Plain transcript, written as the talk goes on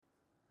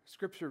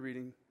Scripture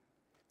reading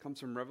comes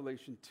from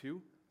Revelation 2.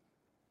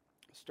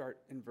 Start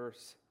in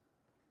verse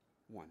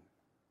 1.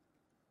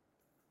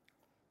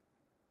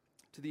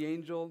 To the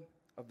angel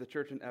of the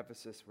church in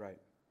Ephesus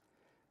write,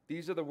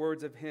 "These are the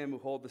words of him who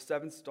holds the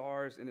 7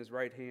 stars in his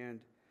right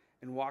hand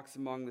and walks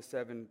among the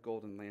 7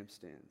 golden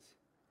lampstands.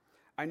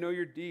 I know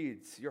your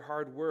deeds, your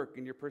hard work,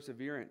 and your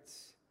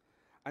perseverance.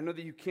 I know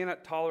that you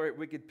cannot tolerate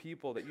wicked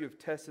people, that you have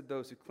tested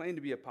those who claim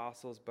to be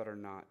apostles but are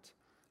not,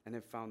 and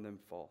have found them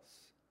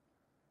false.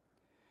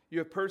 You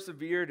have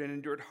persevered and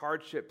endured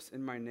hardships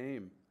in my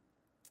name,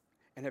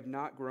 and have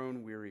not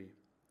grown weary.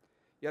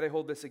 Yet I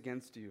hold this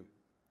against you.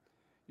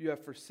 You have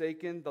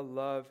forsaken the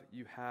love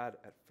you had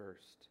at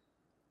first.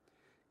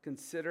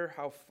 Consider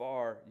how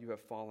far you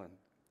have fallen.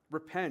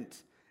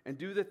 Repent and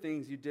do the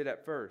things you did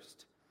at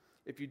first.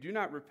 If you do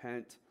not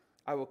repent,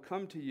 I will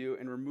come to you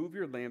and remove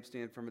your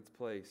lampstand from its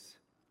place.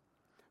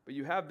 But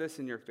you have this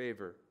in your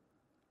favor.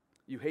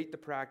 You hate the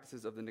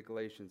practices of the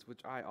Nicolaitans,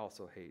 which I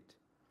also hate.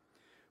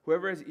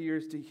 Whoever has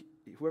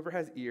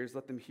ears,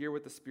 let them hear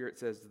what the Spirit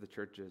says to the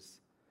churches.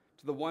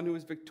 To the one who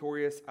is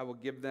victorious, I will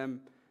give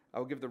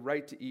the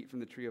right to eat from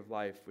the tree of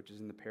life, which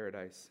is in the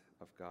paradise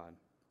of God."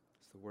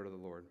 It's the word of the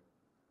Lord.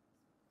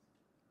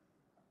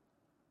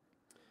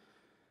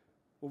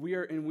 Well, we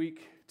are in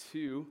week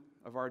 2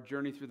 of our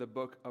journey through the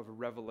book of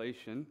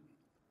Revelation.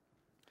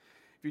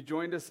 If you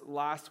joined us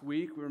last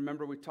week,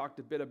 we talked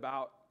a bit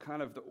about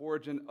kind of the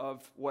origin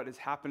of what is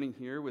happening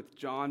here with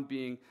John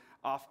being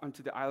off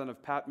onto the island of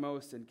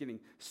Patmos and getting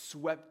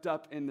swept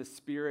up in the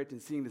Spirit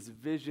and seeing this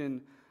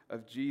vision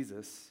of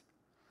Jesus.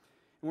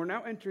 And we're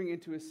now entering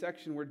into a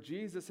section where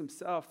Jesus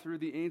himself, through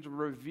the angel,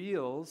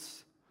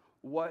 reveals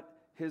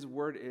what his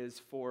word is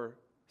for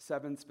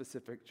 7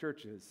 specific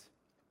churches.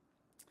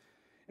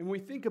 And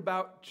when we think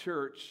about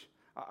church,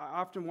 I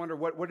often wonder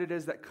what it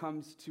is that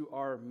comes to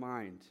our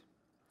mind.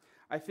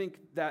 I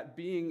think that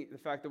being the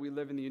fact that we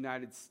live in the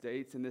United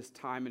States in this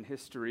time in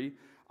history,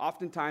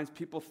 oftentimes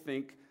people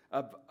think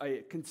of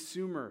a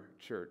consumer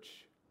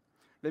church.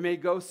 They may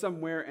go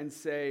somewhere and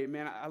say,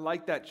 "Man, I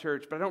like that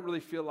church, but I don't really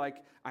feel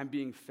like I'm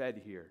being fed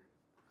here."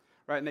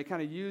 Right? And they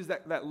kind of use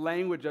that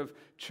language of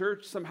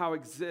church somehow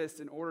exists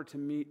in order to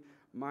meet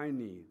my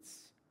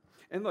needs.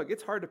 And look,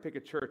 it's hard to pick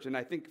a church, and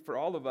I think for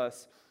all of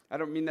us, I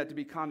don't mean that to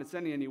be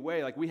condescending in any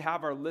way. Like, we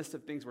have our list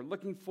of things we're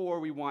looking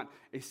for. We want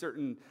a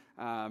certain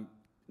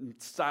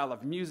style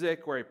of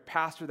music or a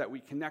pastor that we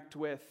connect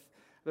with.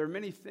 There are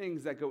many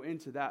things that go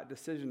into that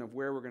decision of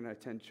where we're going to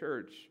attend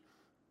church.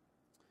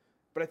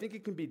 But I think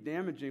it can be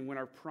damaging when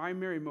our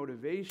primary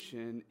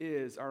motivation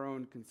is our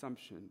own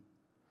consumption.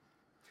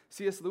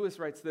 C.S. Lewis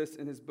writes this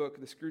in his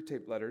book, The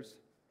Screwtape Letters.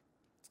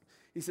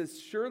 He says,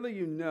 "Surely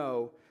you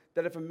know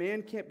that if a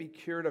man can't be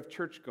cured of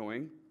church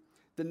going,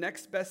 the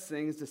next best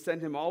thing is to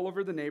send him all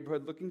over the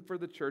neighborhood looking for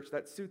the church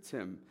that suits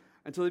him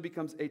until he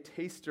becomes a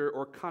taster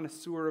or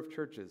connoisseur of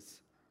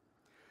churches.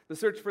 The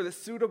search for the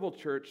suitable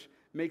church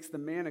makes the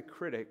man a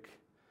critic,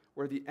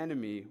 where the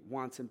enemy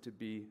wants him to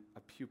be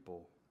a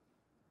pupil."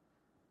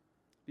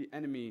 The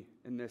enemy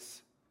in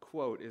this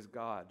quote is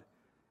God,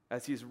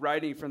 as he's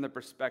writing from the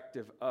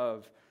perspective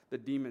of the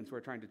demons who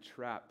are trying to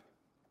trap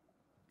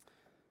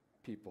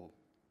people.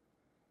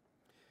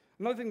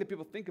 Another thing that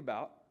people think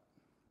about,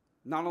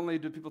 not only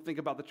do people think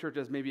about the church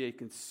as maybe a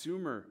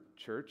consumer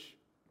church,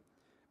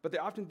 but they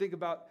often think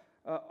about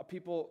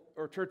people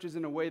or churches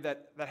in a way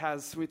that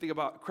has, when we think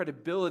about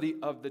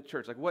credibility of the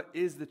church, like what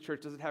is the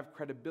church? Does it have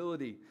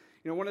credibility?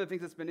 One of the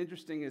things that's been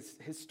interesting is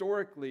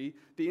historically,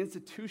 the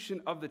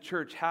institution of the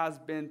church has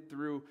been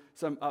through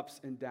some ups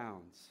and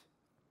downs.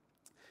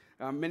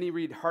 Many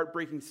read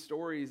heartbreaking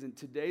stories in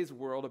today's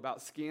world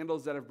about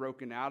scandals that have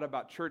broken out,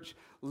 about church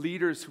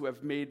leaders who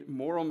have made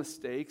moral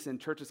mistakes and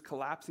churches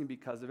collapsing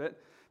because of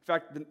it. In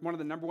fact, one of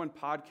the number 1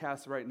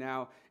 podcasts right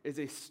now is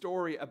a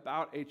story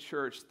about a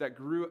church that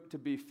grew up to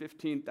be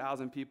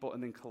 15,000 people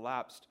and then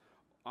collapsed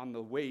on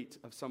the weight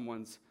of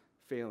someone's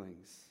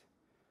failings.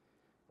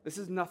 This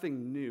is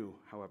nothing new,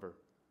 however.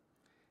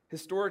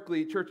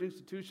 Historically, church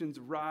institutions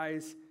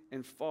rise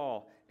and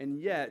fall, and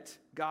yet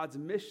God's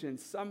mission,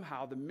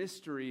 somehow the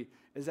mystery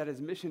is that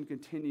his mission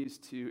continues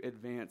to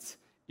advance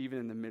even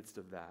in the midst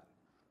of that.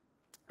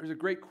 There's a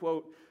great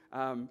quote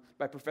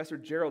by Professor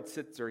Gerald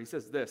Sitzer. He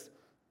says this: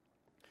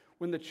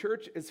 "When the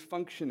church is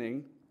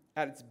functioning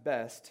at its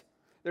best,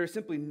 there is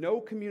simply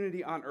no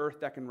community on earth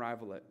that can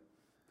rival it.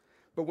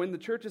 But when the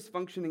church is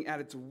functioning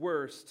at its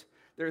worst,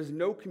 there is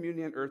no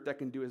community on earth that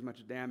can do as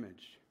much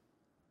damage."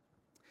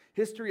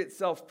 History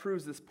itself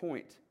proves this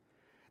point.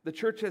 The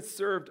church has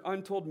served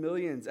untold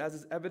millions, as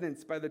is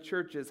evidenced by the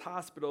churches,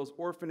 hospitals,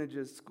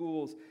 orphanages,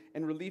 schools,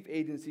 and relief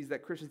agencies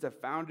that Christians have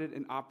founded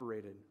and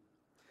operated.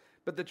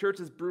 But the church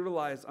has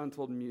brutalized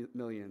untold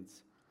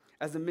millions,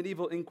 as the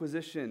medieval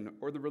Inquisition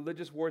or the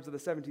religious wars of the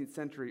 17th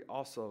century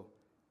also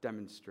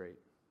demonstrate.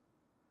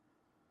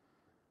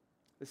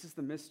 This is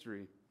the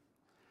mystery,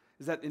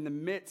 is that in the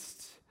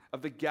midst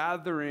of the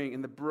gathering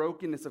and the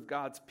brokenness of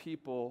God's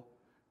people,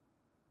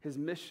 his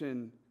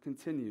mission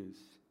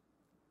continues.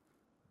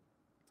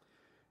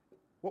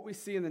 what we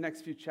see in the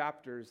next few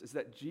chapters is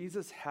that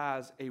Jesus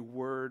has a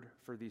word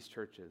for these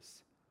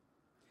churches,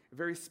 a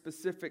very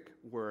specific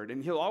word.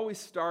 And he'll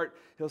start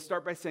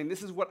by saying,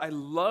 this is what I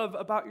love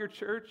about your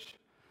church.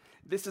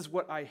 This is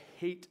what I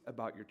hate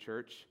about your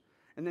church.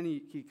 And then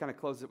he kind of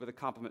closes it with a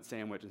compliment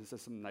sandwich and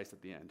says something nice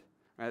at the end.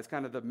 Right? That's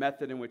kind of the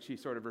method in which he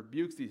sort of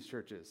rebukes these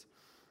churches.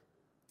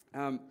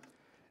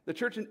 The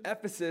church in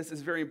Ephesus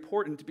is very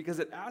important because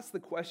it asks the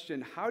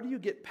question, how do you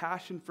get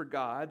passion for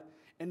God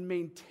and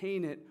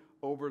maintain it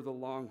over the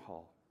long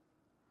haul?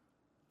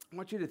 I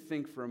want you to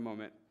think for a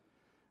moment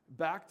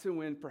back to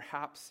when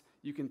perhaps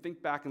you can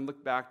think back and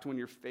look back to when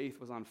your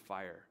faith was on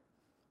fire.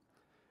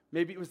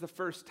 Maybe it was the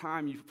first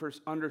time you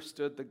first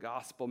understood the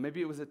gospel.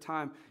 Maybe it was a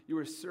time you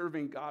were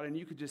serving God and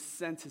you could just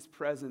sense his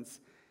presence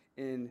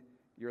in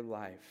your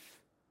life.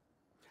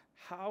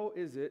 How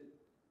is it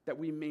that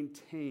we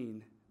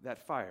maintain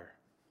that fire?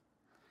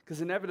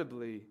 Because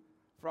inevitably,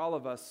 for all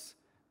of us,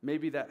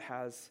 maybe that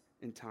has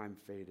in time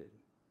faded.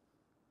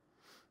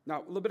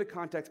 Now, a little bit of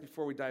context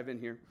before we dive in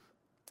here.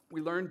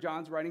 We learned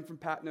John's writing from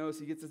Patmos.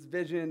 He gets this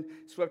vision,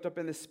 swept up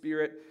in the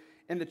Spirit.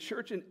 And the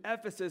church in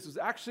Ephesus was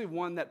actually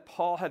one that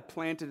Paul had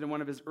planted in one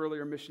of his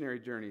earlier missionary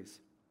journeys.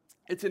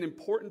 It's an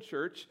important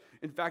church.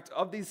 In fact,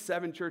 of these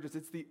 7 churches,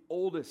 it's the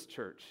oldest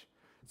church.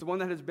 It's the one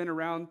that has been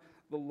around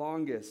the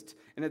longest.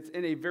 And it's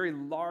in a very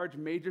large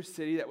major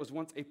city that was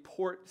once a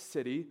port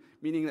city,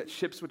 meaning that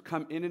ships would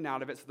come in and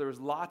out of it. So there was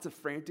lots of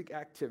frantic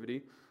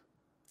activity.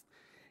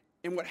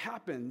 And what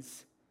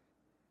happens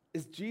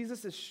is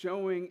Jesus is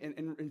showing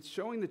and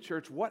showing the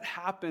church what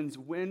happens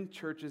when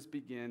churches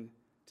begin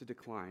to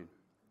decline.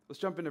 Let's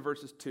jump into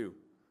verses 2.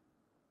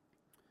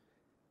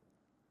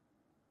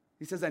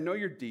 He says, I know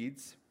your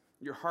deeds,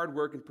 your hard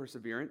work and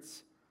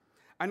perseverance.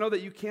 I know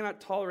that you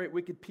cannot tolerate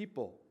wicked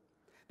people,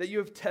 that you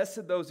have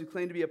tested those who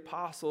claim to be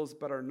apostles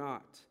but are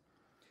not,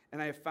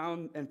 and I have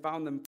found them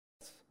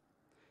false.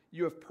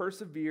 You have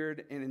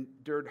persevered and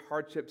endured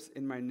hardships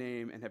in my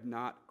name and have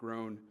not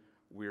grown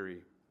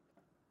weary.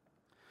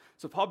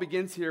 So Paul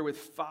begins here with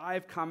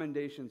 5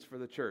 commendations for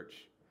the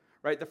church,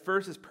 right? The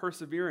first is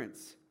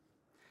perseverance.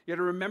 You got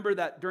to remember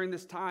that during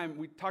this time,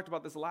 we talked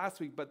about this last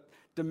week, but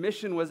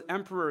Domitian was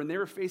emperor and they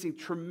were facing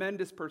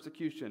tremendous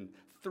persecution,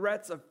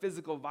 threats of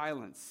physical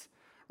violence,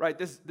 right?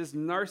 This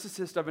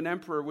narcissist of an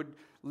emperor would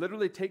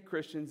literally take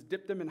Christians,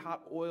 dip them in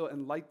hot oil,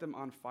 and light them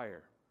on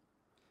fire.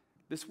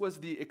 This was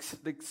the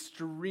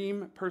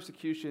extreme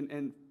persecution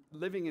and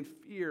living in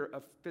fear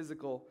of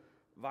physical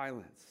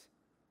violence,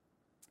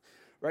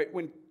 right?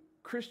 When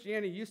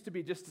Christianity used to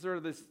be just sort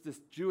of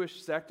this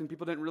Jewish sect and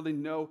people didn't really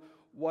know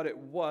what it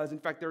was. In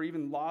fact, there were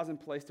even laws in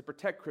place to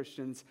protect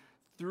Christians.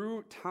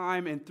 Through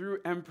time and through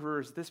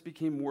emperors, this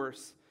became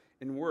worse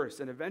and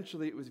worse. And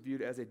eventually it was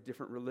viewed as a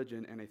different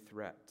religion and a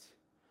threat.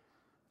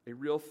 A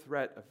real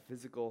threat of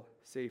physical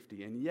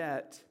safety. And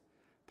yet,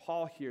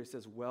 Paul here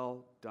says,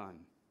 well done.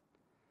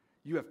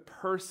 You have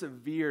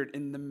persevered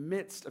in the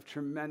midst of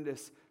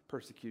tremendous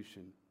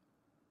persecution.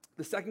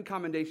 The second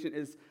commendation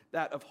is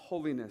that of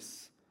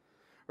holiness.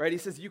 Right? He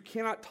says, you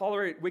cannot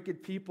tolerate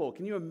wicked people.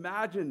 Can you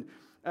imagine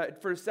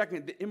for a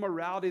second the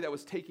immorality that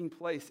was taking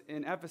place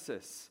in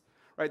Ephesus?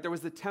 Right? There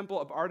was the temple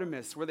of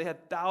Artemis where they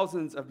had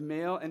thousands of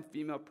male and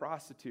female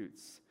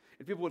prostitutes.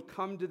 And people would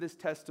come to this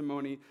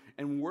testimony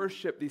and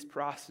worship these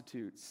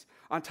prostitutes.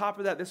 On top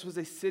of that, this was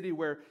a city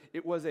where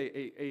it was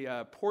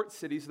a port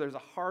city, so there's a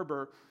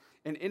harbor,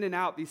 and in and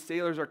out these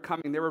sailors are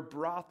coming. There were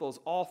brothels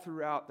all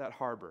throughout that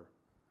harbor.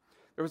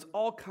 There was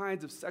all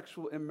kinds of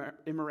sexual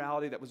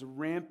immorality that was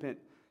rampant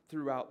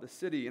throughout the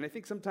city. And I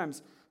think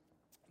sometimes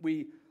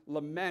we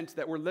lament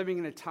that we're living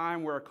in a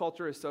time where our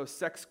culture is so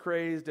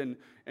sex-crazed and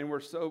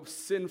we're so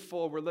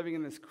sinful. We're living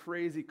in this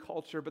crazy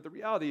culture. But the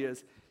reality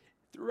is,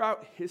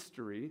 throughout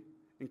history,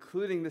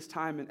 including this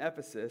time in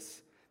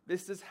Ephesus,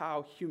 this is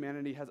how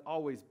humanity has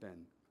always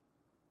been.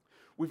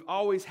 We've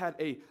always had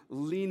a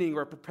leaning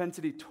or a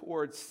propensity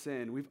towards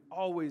sin. We've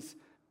always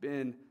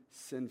been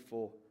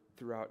sinful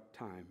throughout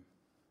time.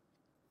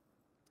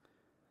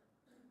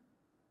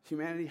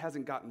 Humanity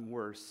hasn't gotten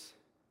worse.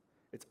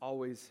 It's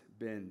always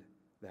been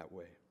that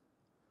way.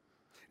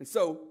 And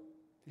so,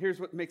 here's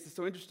what makes it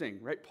so interesting,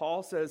 right?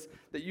 Paul says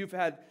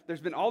that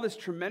there's been all this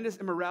tremendous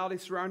immorality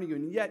surrounding you,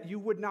 and yet you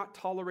would not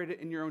tolerate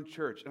it in your own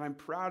church. And I'm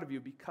proud of you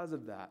because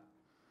of that.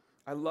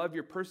 I love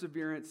your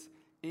perseverance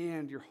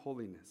and your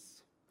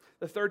holiness.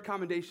 The third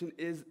commendation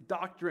is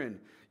doctrine.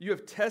 You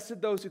have tested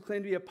those who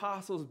claim to be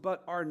apostles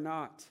but are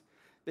not.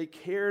 They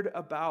cared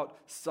about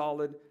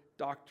solid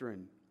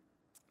doctrine.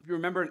 If you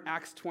remember in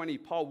Acts 20,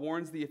 Paul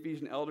warns the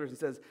Ephesian elders and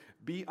says,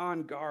 be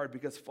on guard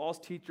because false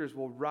teachers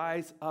will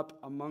rise up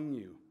among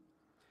you.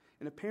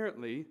 And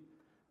apparently,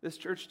 this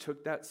church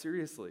took that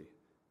seriously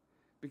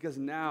because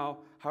now,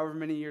 however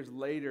many years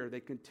later, they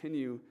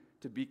continue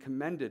to be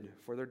commended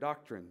for their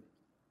doctrine.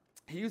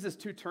 He uses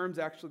 2 terms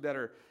actually that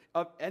are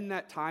in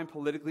that time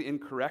politically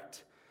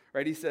incorrect,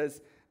 right? He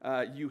says,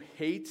 you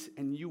hate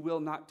and you will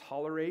not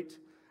tolerate,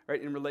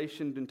 right? In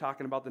relation to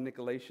talking about the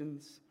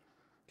Nicolaitans,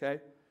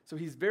 okay? So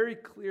he's very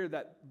clear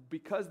that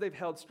because they've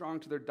held strong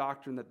to their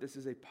doctrine, that this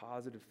is a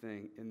positive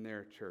thing in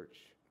their church.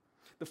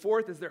 The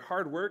fourth is their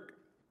hard work.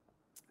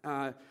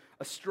 A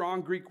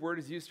strong Greek word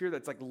is used here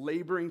that's like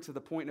laboring to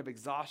the point of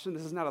exhaustion.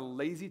 This is not a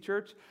lazy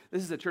church.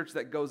 This is a church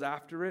that goes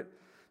after it.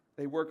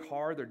 They work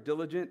hard, they're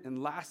diligent,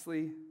 and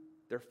lastly,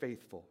 they're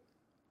faithful.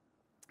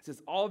 It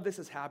says, all of this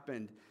has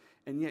happened,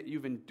 and yet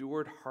you've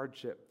endured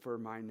hardship for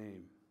my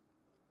name.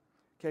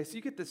 Okay, so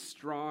you get this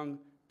strong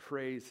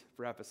praise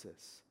for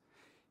Ephesus.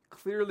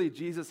 Clearly,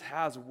 Jesus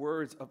has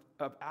words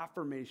of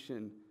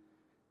affirmation.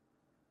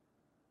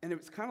 And it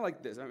was kind of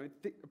like this.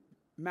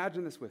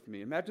 Imagine this with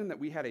me. Imagine that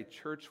we had a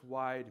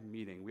church-wide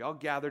meeting. We all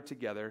gathered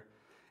together,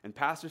 and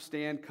Pastor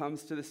Stan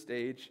comes to the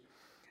stage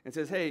and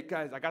says, hey,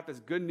 guys, I got this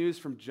good news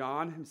from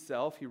John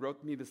himself. He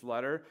wrote me this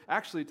letter.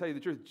 Actually, to tell you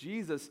the truth,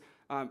 Jesus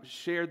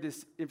shared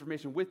this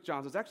information with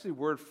John, so it's actually a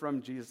word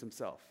from Jesus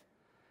himself.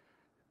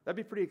 That'd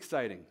be pretty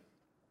exciting,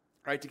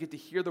 right, to get to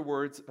hear the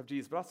words of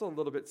Jesus, but also a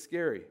little bit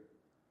scary.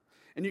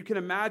 And you can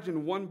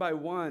imagine one by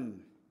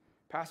one,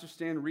 Pastor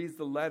Stan reads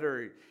the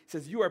letter. He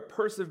says, you are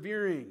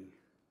persevering.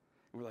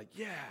 And we're like,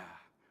 yeah,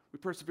 we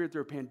persevered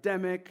through a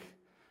pandemic,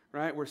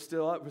 right? We're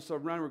still up, we're still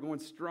running, we're going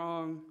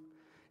strong.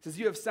 He says,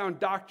 you have sound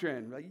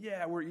doctrine. We're like,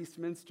 yeah, we're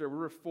Eastminster, we're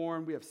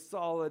Reformed, we have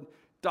solid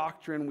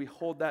doctrine. We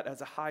hold that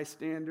as a high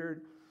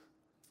standard,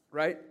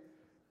 right?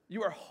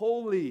 You are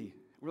holy.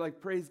 We're like,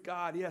 praise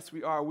God. Yes,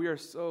 we are. We are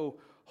so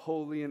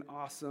holy and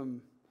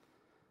awesome.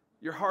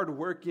 You're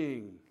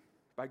hardworking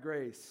by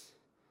grace.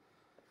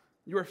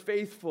 You are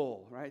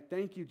faithful, right?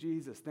 Thank you,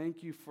 Jesus.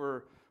 Thank you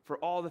for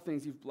all the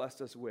things you've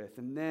blessed us with.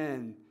 And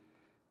then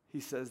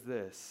he says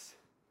this,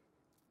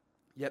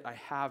 yet I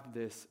have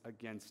this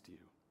against you.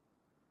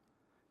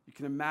 You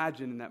can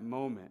imagine in that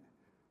moment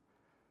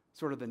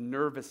sort of the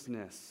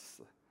nervousness,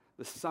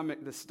 the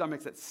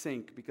stomachs that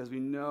sink because we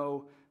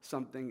know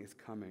something is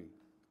coming.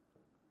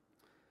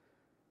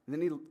 And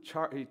then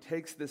he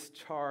takes this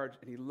charge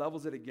and he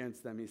levels it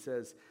against them. He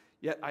says,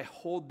 yet I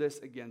hold this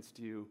against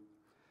you.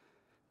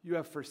 You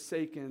have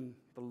forsaken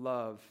the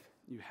love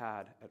you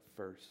had at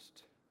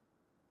first.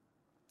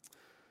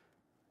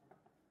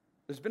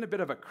 There's been a bit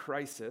of a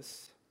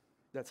crisis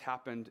that's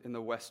happened in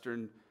the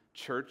Western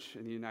church,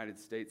 in the United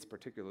States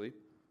particularly.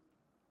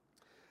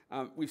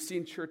 We've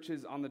seen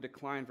churches on the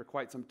decline for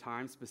quite some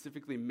time.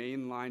 Specifically,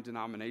 mainline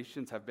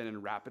denominations have been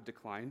in rapid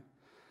decline.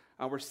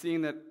 We're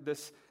seeing that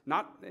this,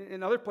 not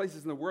in other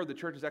places in the world, the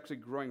church is actually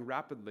growing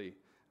rapidly.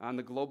 In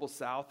the global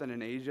south and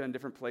in Asia and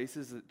different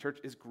places, the church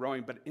is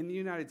growing. But in the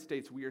United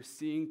States, we are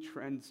seeing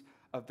trends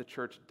of the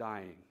church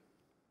dying.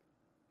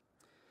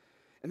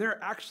 And there are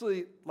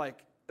actually,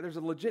 there's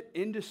a legit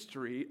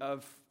industry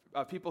of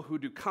people who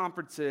do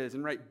conferences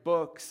and write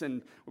books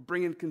and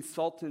bring in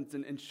consultants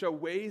and show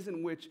ways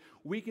in which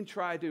we can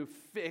try to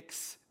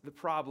fix the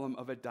problem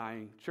of a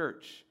dying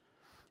church.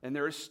 And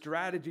there are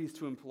strategies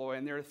to employ,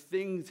 and there are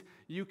things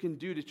you can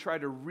do to try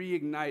to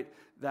reignite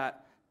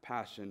that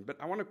passion. But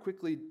I want to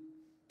quickly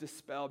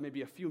dispel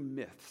maybe a few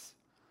myths,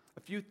 a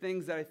few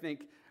things that I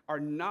think are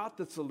not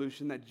the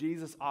solution that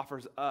Jesus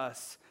offers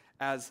us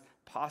as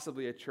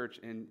possibly a church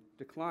in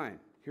decline.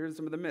 Here's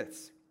some of the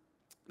myths.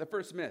 The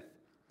first myth,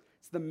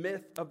 it's the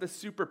myth of the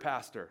super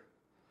pastor,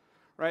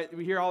 right?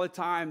 We hear all the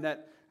time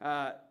that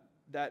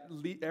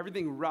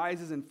everything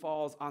rises and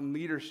falls on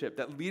leadership,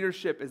 that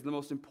leadership is the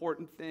most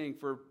important thing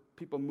for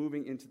people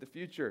moving into the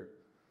future.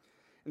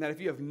 And that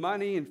if you have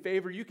money and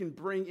favor, you can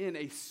bring in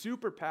a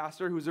super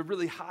pastor who's a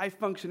really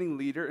high-functioning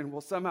leader and will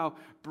somehow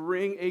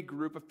bring a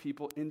group of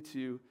people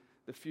into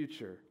the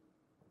future.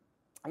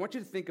 I want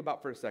you to think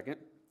about for a second,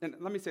 and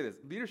let me say this,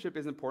 leadership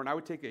is important. I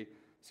would take a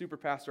super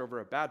pastor over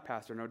a bad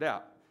pastor, no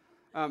doubt.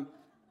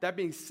 That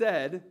being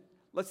said,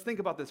 let's think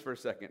about this for a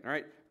second, all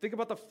right? Think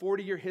about the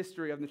 40-year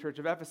history of the church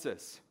of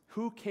Ephesus.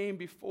 Who came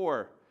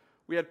before?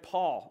 We had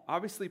Paul.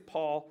 Obviously,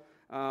 Paul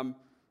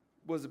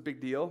was a big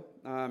deal.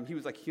 He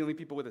was healing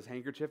people with his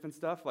handkerchief and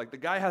stuff. The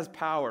guy has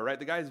power, right?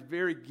 The guy is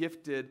very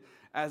gifted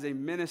as a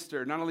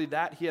minister. Not only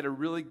that, he had a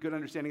really good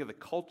understanding of the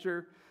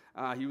culture.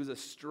 He was a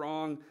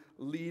strong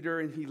leader,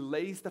 and he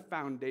lays the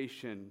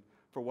foundation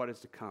for what is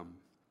to come.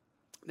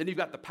 Then you've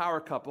got the power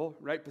couple,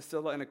 right?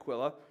 Priscilla and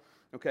Aquila,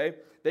 okay?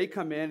 They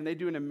come in, and they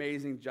do an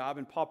amazing job,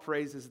 and Paul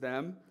praises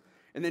them.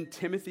 And then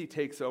Timothy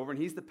takes over,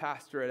 and he's the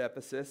pastor at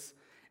Ephesus.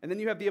 And then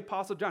you have the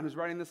Apostle John who's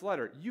writing this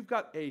letter. You've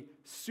got a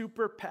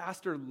super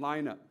pastor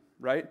lineup,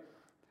 right,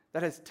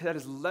 that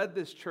has led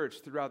this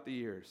church throughout the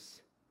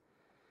years.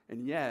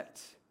 And yet,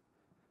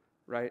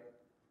 right,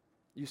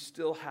 you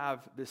still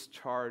have this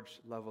charge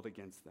leveled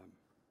against them.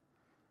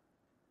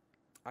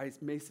 I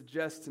may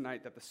suggest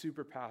tonight that the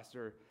super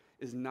pastor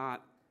is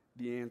not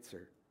the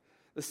answer.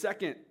 The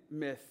second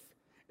myth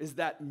is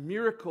that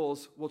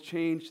miracles will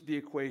change the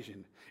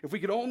equation. If we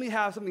could only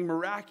have something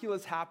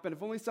miraculous happen,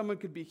 if only someone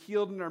could be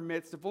healed in our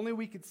midst, if only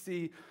we could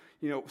see,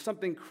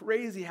 something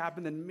crazy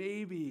happen, then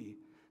maybe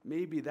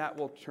that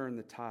will turn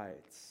the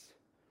tides.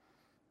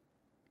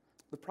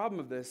 The problem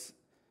of this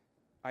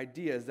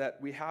idea is that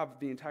we have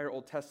the entire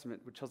Old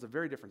Testament, which tells a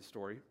very different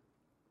story.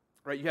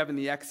 right? You have in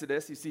the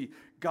Exodus, you see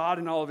God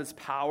in all of his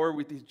power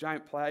with these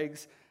giant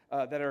plagues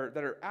that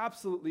are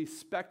absolutely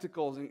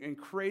spectacles and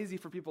crazy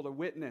for people to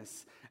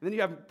witness. And then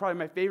you have probably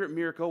my favorite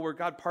miracle where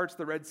God parts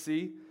the Red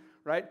Sea,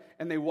 right?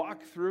 And they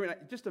walk through, and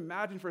just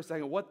imagine for a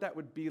second what that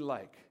would be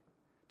like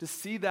to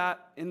see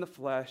that in the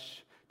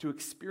flesh, to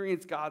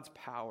experience God's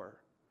power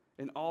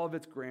in all of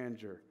its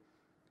grandeur.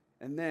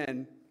 And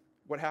then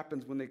what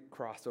happens when they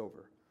cross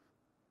over,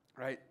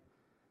 right?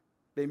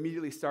 They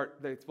immediately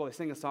they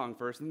sing a song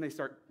first, and then they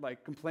start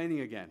complaining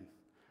again,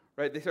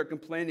 right? They start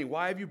complaining,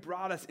 why have you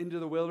brought us into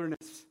the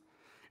wilderness?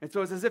 And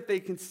so it's as if they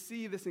can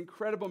see this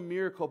incredible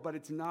miracle, but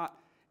it's not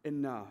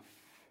enough.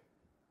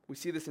 We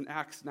see this in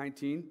Acts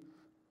 19.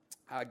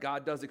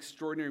 God does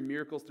extraordinary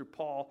miracles through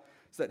Paul,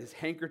 so that his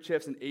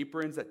handkerchiefs and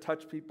aprons that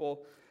touch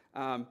people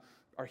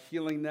are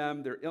healing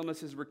them. Their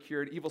illnesses were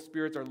cured. Evil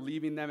spirits are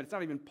leaving them. And it's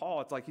not even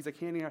Paul. It's he's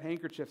handing out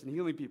handkerchiefs and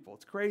healing people.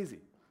 It's crazy.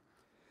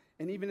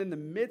 And even in the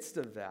midst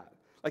of that,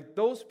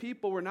 those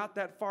people were not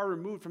that far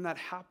removed from that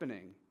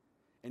happening.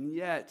 And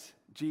yet,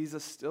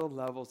 Jesus still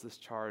levels this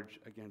charge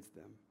against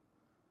them.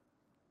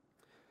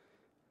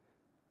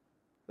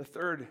 The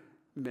third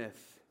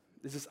myth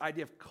is this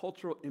idea of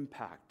cultural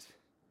impact.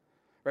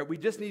 Right? We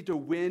just need to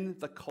win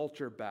the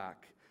culture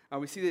back.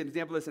 We see the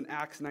example of this in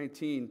Acts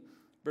 19,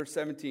 verse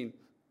 17.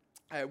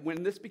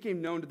 When this became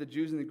known to the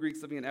Jews and the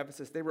Greeks living in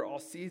Ephesus, they were all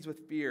seized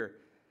with fear,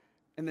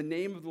 and the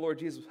name of the Lord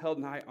Jesus was held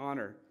in high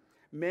honor.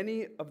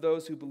 Many of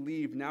those who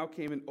believed now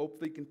came and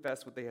openly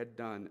confessed what they had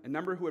done. A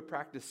number who had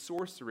practiced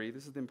sorcery,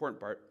 this is the important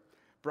part,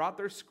 brought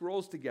their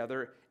scrolls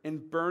together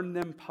and burned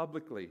them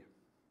publicly.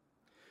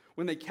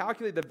 When they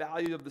calculated the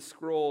value of the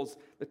scrolls,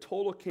 the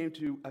total came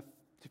to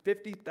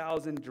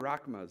 50,000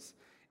 drachmas.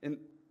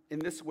 In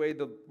this way,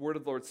 the word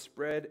of the Lord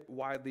spread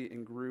widely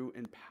and grew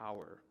in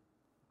power.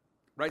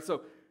 Right?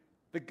 So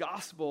the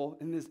gospel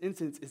in this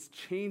instance is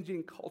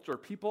changing culture.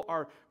 People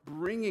are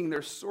bringing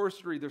their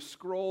sorcery, their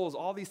scrolls,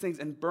 all these things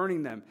and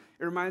burning them.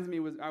 It reminds me,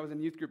 I was in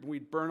youth group and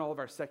we'd burn all of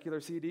our secular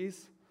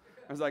CDs.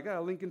 I was like,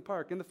 Linkin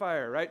Park in the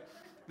fire, right?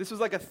 This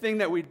was a thing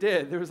that we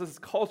did. There was this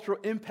cultural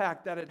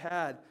impact that it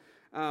had.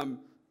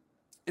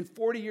 And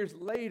 40 years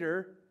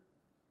later,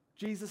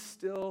 Jesus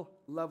still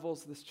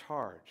levels this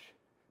charge.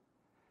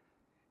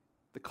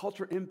 The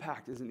cultural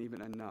impact isn't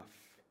even enough.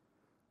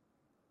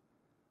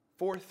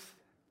 Fourth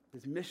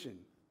is mission.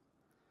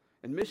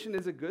 And mission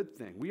is a good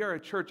thing. We are a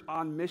church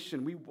on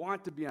mission. We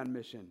want to be on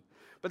mission.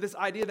 But this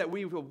idea that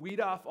we will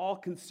weed off all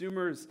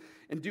consumers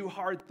and do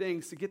hard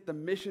things to get the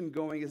mission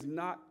going is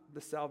not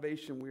the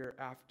salvation we are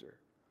after.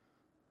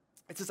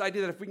 It's this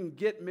idea that if we can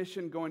get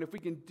mission going, if we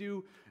can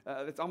do,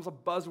 it's almost a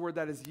buzzword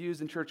that is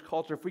used in church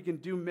culture, if we can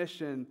do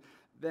mission,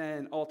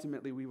 then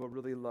ultimately we will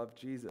really love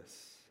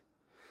Jesus.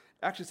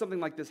 Actually, something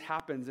like this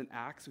happens in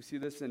Acts. We see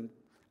this in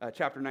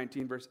chapter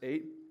 19, verse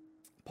 8.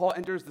 Paul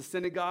enters the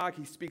synagogue.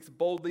 He speaks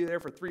boldly there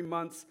for 3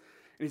 months,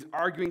 and he's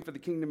arguing for the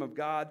kingdom of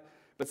God.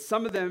 But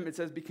some of them, it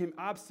says, became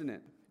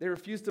obstinate. They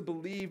refused to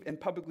believe and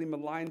publicly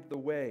maligned the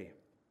way.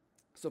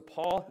 So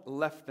Paul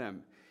left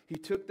them. He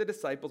took the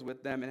disciples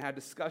with them and had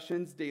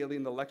discussions daily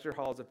in the lecture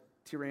halls of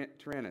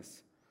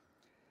Tyrannus.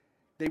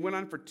 They went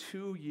on for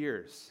 2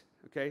 years,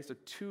 okay? So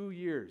 2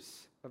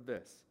 years of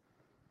this.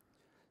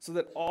 So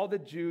that all the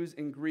Jews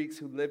and Greeks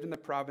who lived in the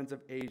province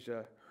of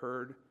Asia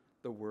heard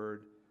the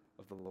word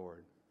of the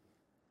Lord.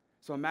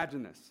 So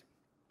imagine this.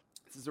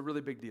 This is a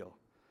really big deal.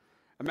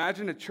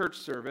 Imagine a church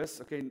service,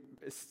 okay?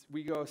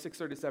 We go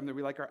 6:30 to 7,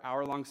 we like our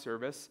hour-long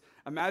service.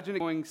 Imagine it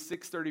going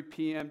 6:30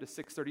 p.m. to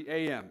 6:30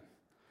 a.m.,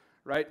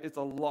 right? It's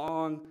a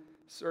long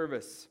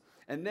service.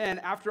 And then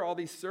after all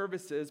these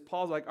services,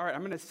 Paul's like, all right,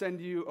 I'm going to send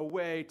you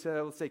away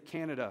to, let's say,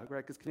 Canada,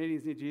 right? Because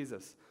Canadians need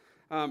Jesus.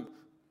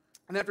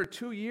 And after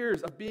 2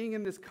 years of being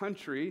in this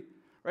country,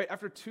 right,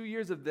 after 2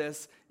 years of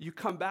this, you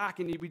come back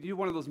and we do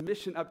one of those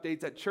mission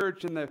updates at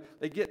church, and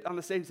they get on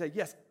the stage and say,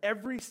 yes,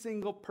 every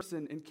single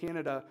person in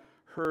Canada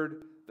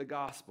heard the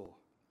gospel.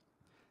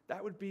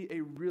 That would be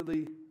a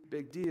really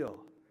big deal.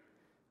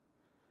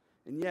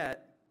 And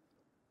yet,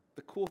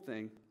 the cool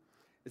thing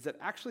is that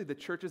actually the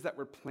churches that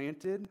were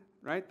planted,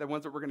 right, the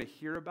ones that we're going to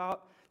hear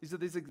about, these are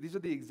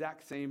the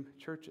exact same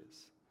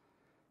churches.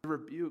 The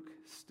rebuke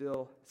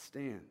still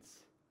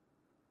stands.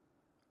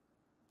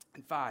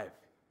 And 5,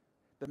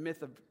 the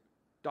myth of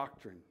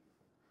doctrine.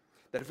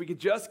 That if we can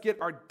just get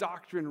our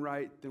doctrine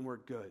right, then we're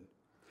good.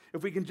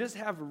 If we can just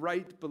have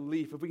right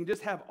belief, if we can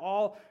just have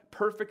all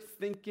perfect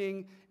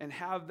thinking and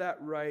have that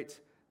right,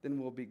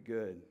 then we'll be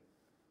good.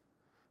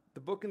 The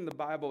book in the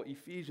Bible,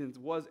 Ephesians,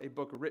 was a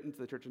book written to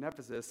the church in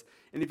Ephesus,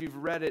 and if you've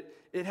read it,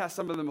 it has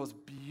some of the most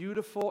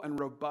beautiful and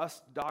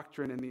robust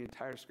doctrine in the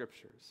entire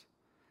scriptures.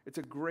 It's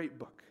a great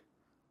book.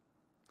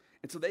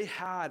 And so they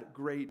had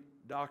great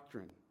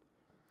doctrine.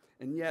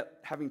 And yet,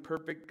 having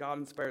perfect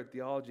God-inspired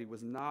theology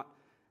was not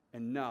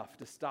enough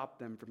to stop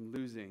them from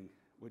losing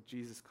what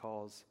Jesus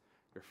calls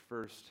their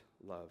first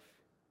love.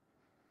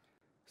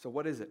 So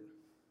what is it?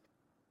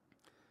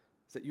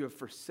 It's that you have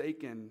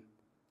forsaken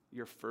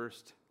your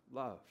first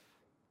love.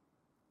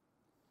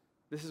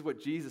 This is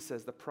what Jesus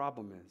says the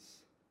problem is.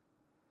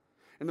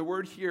 And the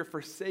word here,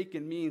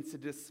 forsaken, means to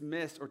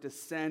dismiss or to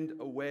send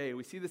away.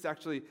 We see this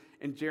actually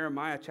in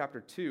Jeremiah chapter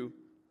 2.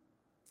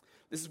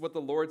 This is what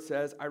the Lord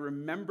says, I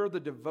remember the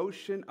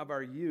devotion of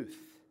our youth,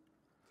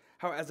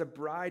 how as a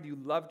bride you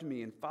loved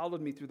me and followed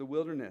me through the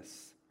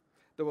wilderness,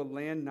 though a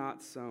land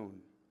not sown.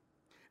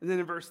 And then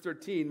in verse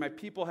 13, my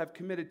people have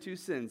committed two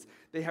sins.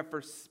 They have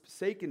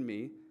forsaken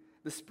me,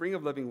 the spring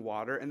of living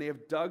water, and they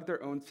have dug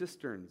their own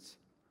cisterns,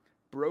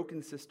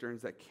 broken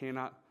cisterns that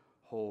cannot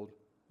hold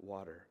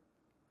water.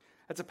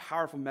 That's a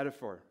powerful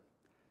metaphor.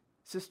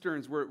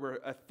 Cisterns were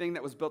a thing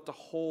that was built to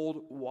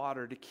hold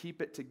water, to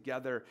keep it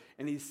together.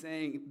 And he's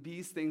saying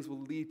these things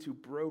will lead to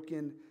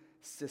broken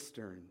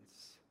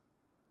cisterns.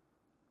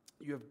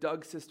 You have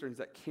dug cisterns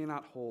that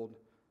cannot hold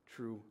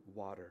true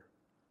water.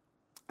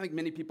 I think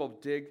many people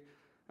dig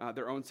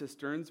their own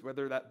cisterns,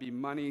 whether that be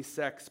money,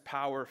 sex,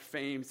 power,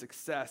 fame,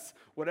 success,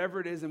 whatever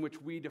it is in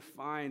which we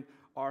define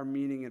our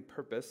meaning and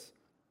purpose.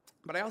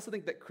 But I also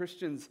think that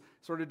Christians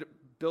sort of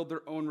build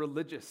their own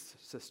religious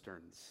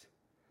cisterns.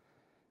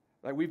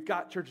 Like, we've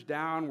got church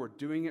down, we're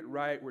doing it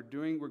right, we're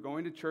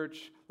going to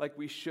church like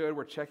we should,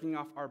 we're checking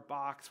off our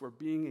box, we're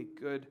being a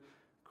good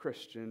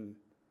Christian.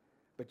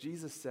 But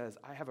Jesus says,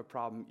 I have a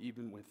problem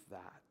even with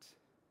that.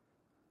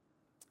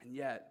 And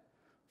yet,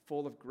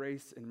 full of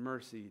grace and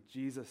mercy,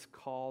 Jesus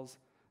calls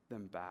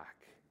them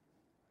back.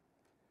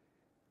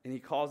 And he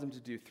calls them to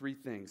do three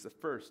things. The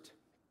first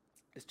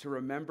is to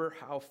remember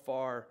how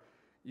far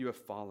you have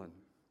fallen.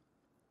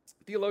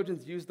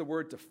 Theologians use the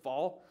word to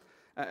fall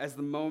as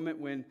the moment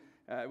when,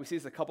 we see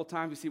this a couple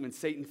times, we see when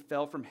Satan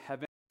fell from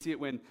heaven, we see it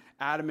when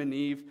Adam and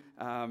Eve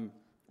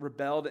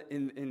rebelled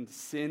and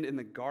sinned in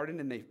the garden,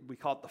 and we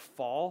call it the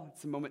fall.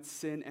 It's the moment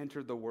sin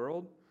entered the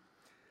world.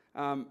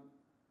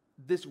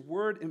 This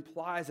word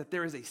implies that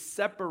there is a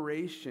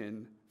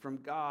separation from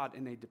God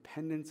and a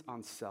dependence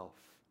on self.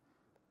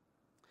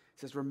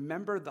 It says,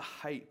 remember the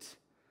height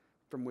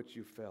from which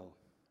you fell.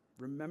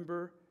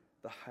 Remember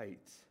the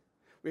height.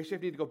 We actually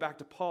need to go back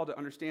to Paul to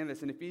understand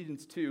this. In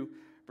Ephesians 2,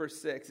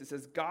 verse 6, it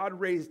says, God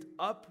raised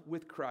up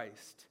with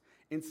Christ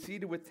and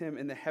seated with him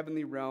in the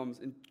heavenly realms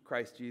in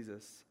Christ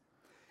Jesus.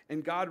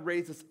 And God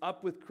raised us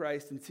up with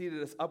Christ and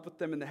seated us up with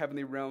them in the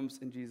heavenly realms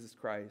in Jesus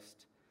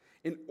Christ,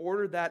 in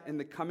order that in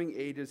the coming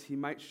ages he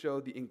might show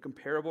the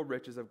incomparable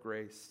riches of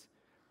grace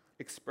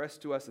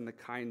expressed to us in the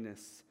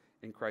kindness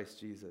in Christ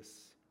Jesus.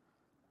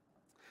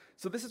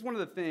 So this is one of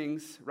the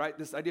things, right,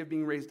 this idea of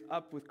being raised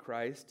up with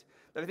Christ,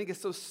 that I think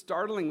is so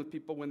startling with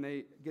people when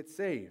they get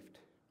saved.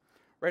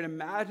 Right?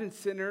 Imagine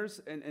sinners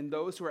and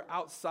those who are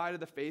outside of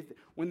the faith,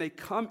 when they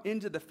come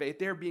into the faith,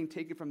 they're being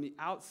taken from the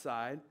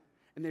outside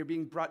and they're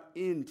being brought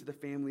into the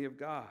family of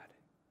God.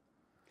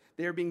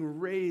 They are being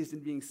raised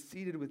and being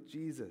seated with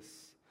Jesus.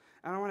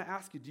 And I want to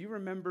ask you, do you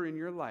remember in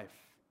your life,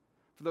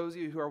 for those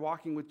of you who are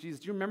walking with Jesus,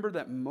 do you remember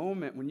that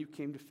moment when you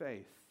came to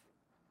faith?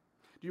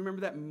 Do you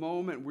remember that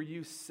moment where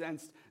you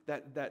sensed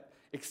that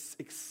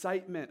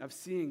excitement of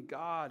seeing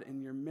God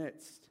in your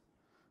midst?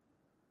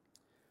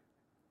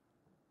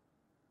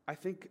 I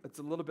think it's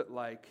a little bit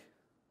like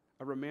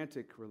a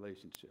romantic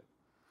relationship.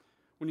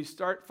 When you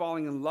start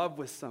falling in love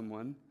with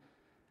someone,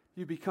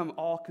 you become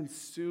all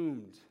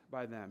consumed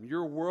by them.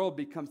 Your world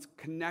becomes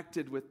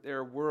connected with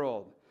their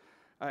world.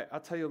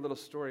 I'll tell you a little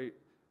story.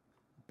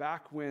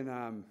 Back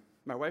when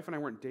my wife and I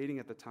weren't dating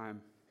at the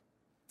time,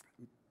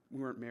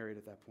 we weren't married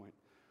at that point.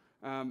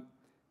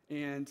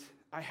 And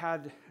I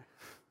had,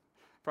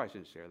 probably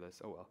shouldn't share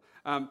this, oh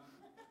well.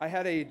 I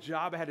had a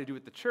job I had to do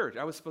with the church.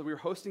 We were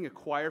hosting a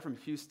choir from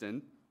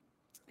Houston,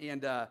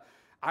 and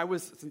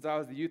since I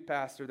was the youth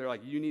pastor, they're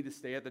like, you need to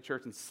stay at the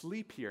church and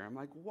sleep here. I'm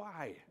like,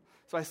 why?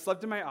 So I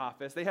slept in my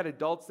office. They had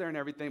adults there and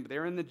everything, but they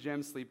were in the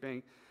gym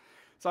sleeping.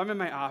 So I'm in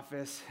my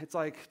office. It's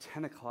like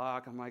 10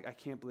 o'clock. I'm like, I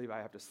can't believe I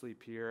have to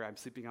sleep here. I'm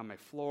sleeping on my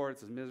floor.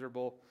 It's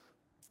miserable.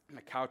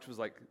 My couch was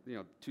like,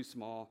 too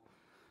small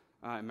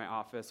in my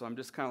office. So I'm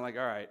just kind of like,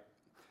 all right,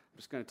 I'm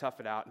just going to tough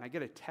it out. And I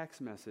get a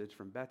text message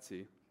from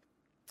Betsy,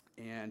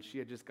 and she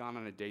had just gone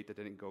on a date that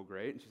didn't go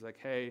great. And she's like,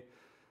 hey,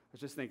 I was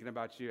just thinking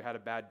about you. Had a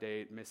bad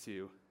date. Miss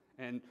you.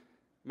 And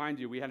mind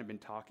you, we hadn't been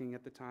talking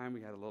at the time.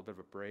 We had a little bit of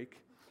a break.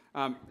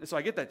 So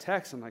I get that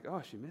text. I'm like,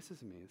 oh, she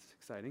misses me. It's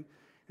exciting.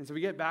 And so we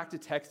get back to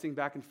texting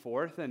back and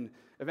forth, and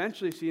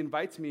eventually she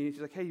invites me.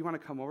 She's like, hey, you want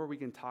to come over? We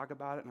can talk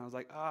about it. And I was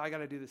like, oh, I got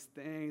to do this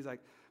thing. He's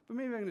like, but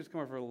maybe I can just come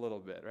over for a little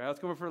bit, right? Let's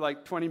come over for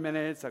like 20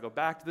 minutes. I go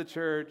back to the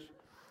church.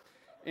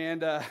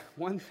 And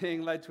one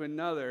thing led to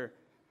another,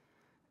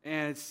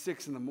 and it's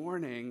 6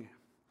 a.m,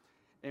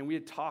 and we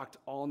had talked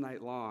all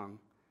night long.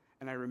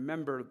 And I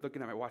remember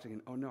looking at my watch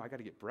and, oh no, I'm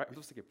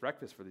supposed to get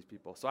breakfast for these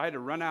people. So I had to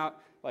run out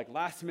like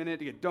last minute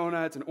to get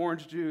donuts and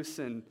orange juice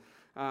and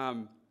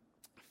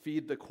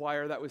feed the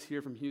choir that was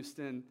here from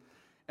Houston.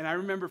 And I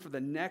remember for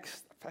the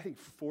next,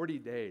 40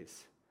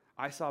 days,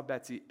 I saw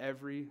Betsy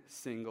every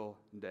single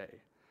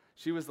day.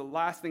 She was the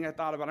last thing I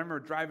thought about. I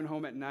remember driving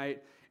home at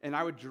night, and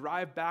I would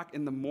drive back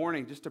in the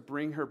morning just to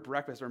bring her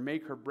breakfast or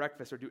make her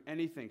breakfast or do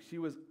anything. She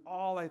was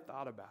all I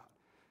thought about.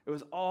 It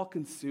was all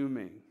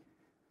consuming.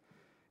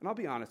 And I'll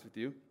be honest with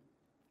you,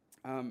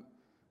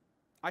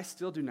 I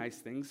still do nice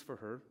things for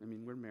her. I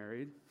mean, we're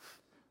married.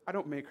 I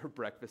don't make her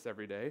breakfast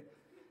every day.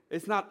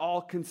 It's not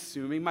all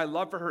consuming. My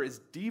love for her is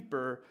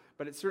deeper,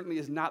 but it certainly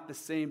is not the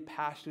same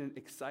passionate,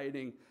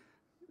 exciting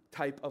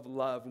type of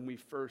love when we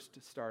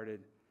first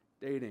started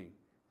dating.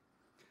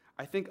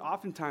 I think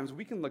oftentimes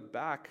we can look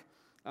back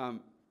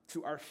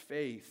to our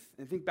faith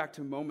and think back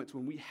to moments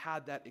when we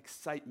had that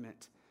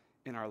excitement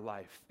in our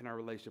life, in our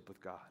relationship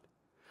with God.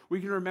 We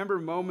can remember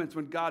moments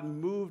when God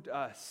moved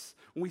us,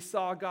 when we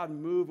saw God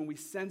move and we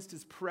sensed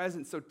his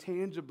presence so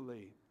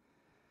tangibly.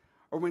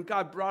 Or when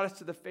God brought us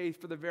to the faith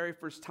for the very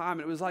first time,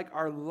 and it was like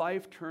our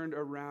life turned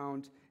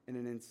around in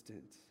an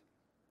instant.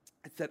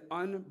 It's that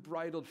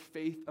unbridled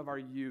faith of our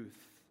youth.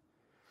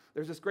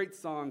 There's this great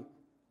song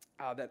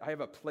that I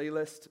have a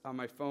playlist on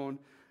my phone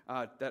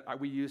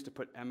we use to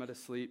put Emma to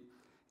sleep.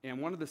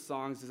 And one of the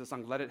songs is the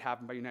song Let It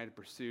Happen by United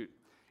Pursuit.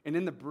 And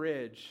in the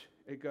bridge,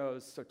 it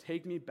goes, so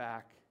take me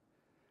back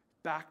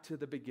to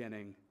the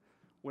beginning,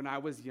 when I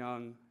was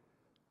young,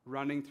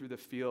 running through the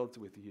fields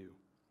with you.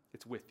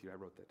 It's with you, I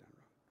wrote that down wrong.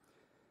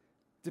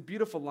 It's a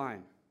beautiful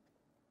line.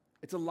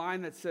 It's a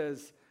line that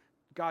says,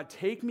 God,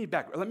 take me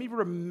back. Let me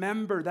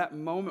remember that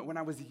moment when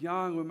I was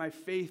young, when my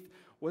faith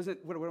when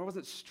I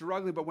wasn't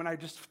struggling, but when I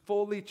just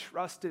fully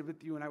trusted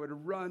with you and I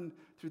would run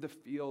through the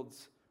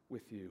fields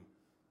with you.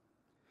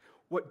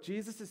 What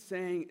Jesus is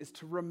saying is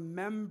to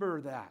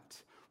remember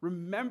that.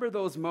 Remember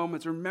those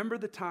moments. Remember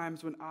the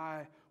times when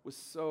I was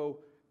so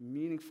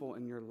meaningful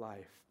in your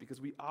life,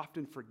 because we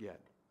often forget.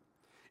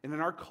 And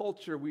in our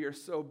culture, we are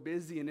so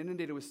busy and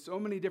inundated with so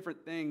many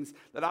different things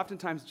that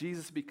oftentimes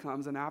Jesus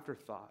becomes an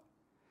afterthought.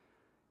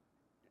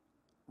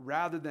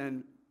 Rather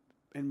than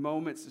in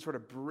moments to sort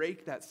of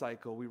break that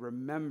cycle, we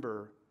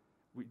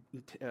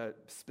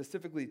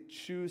specifically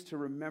choose to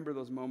remember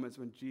those moments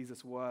when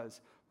Jesus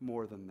was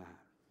more than that.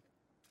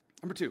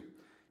 Number 2,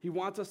 he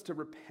wants us to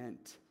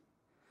repent.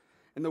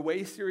 In the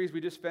Way series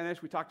we just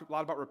finished, we talked a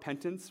lot about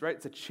repentance, right?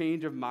 It's a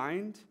change of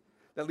mind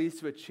that leads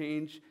to a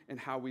change in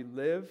how we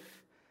live.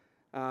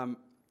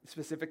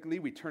 Specifically,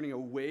 we turning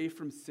away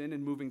from sin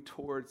and moving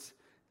towards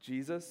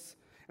Jesus.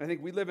 And I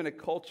think we live in a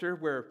culture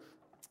where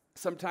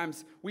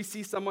sometimes we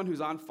see someone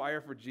who's on fire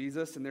for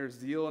Jesus and there's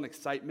zeal and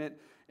excitement,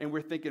 and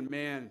we're thinking,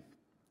 man,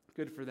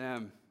 good for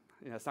them.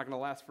 It's not going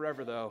to last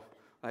forever, though.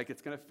 Like,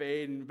 it's going to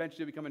fade, and eventually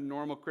you'll become a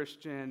normal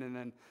Christian, and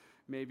then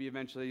maybe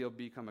eventually you'll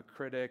become a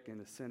critic and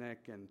a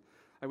cynic. And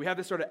we have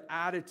this sort of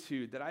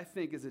attitude that I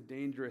think is a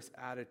dangerous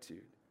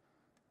attitude.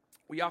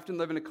 We often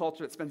live in a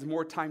culture that spends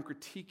more time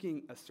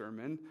critiquing a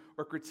sermon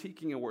or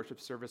critiquing a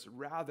worship service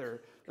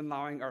rather than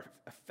allowing our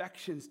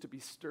affections to be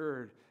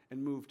stirred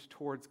and moved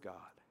towards God.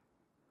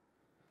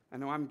 I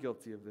know I'm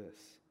guilty of this.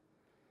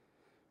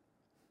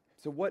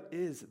 So what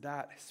is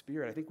that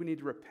spirit? I think we need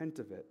to repent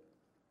of it.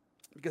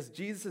 Because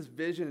Jesus'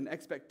 vision and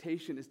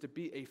expectation is to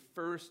be a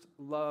first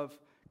love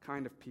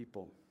kind of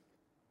people.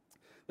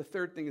 The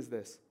third thing is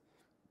this: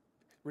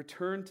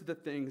 return to the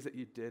things that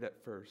you did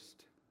at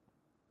first.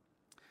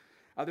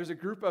 There's a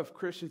group of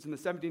Christians in the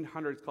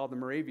 1700s called the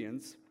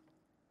Moravians,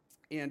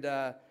 and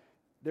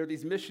they're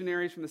these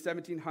missionaries from the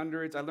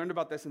 1700s. I learned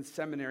about this in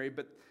seminary,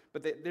 but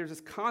there's this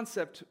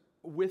concept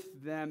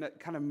with them that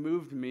kind of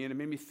moved me, and it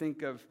made me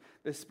think of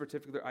this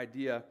particular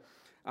idea.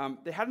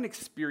 They had an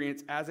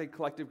experience as a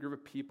collective group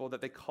of people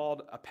that they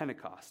called a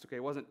Pentecost. Okay,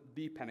 it wasn't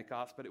the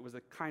Pentecost, but it was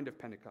a kind of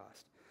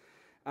Pentecost.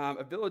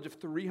 A village of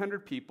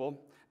 300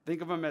 people.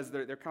 Think of them as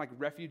they're kind of like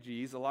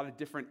refugees. A lot of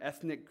different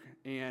ethnic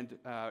and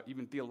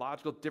even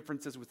theological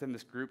differences within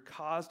this group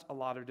caused a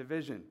lot of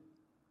division.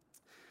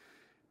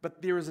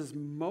 But there was this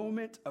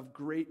moment of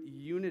great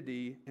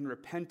unity and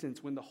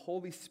repentance when the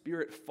Holy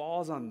Spirit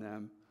falls on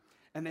them,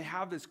 and they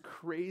have this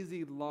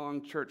crazy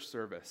long church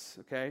service,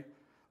 okay?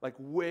 Like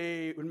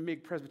would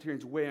make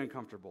Presbyterians way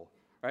uncomfortable,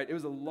 right? It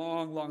was a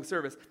long, long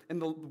service,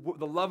 and the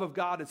love of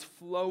God is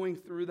flowing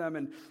through them,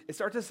 and it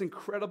starts this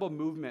incredible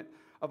movement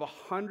of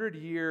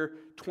 100-year,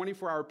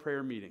 24-hour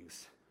prayer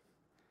meetings.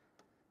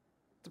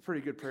 It's a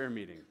pretty good prayer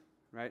meeting,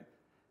 right?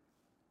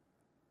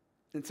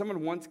 And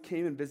someone once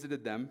came and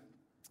visited them,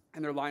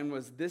 and their line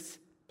was, "This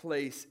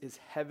place is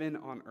heaven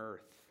on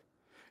earth."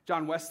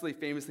 John Wesley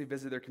famously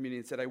visited their community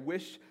and said, "I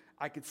wish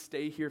I could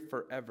stay here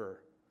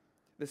forever.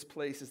 This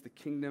place is the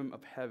kingdom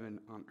of heaven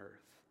on earth."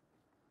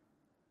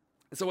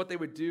 And so what they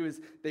would do is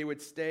they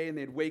would stay and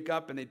they'd wake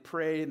up and they'd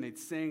pray and they'd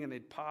sing and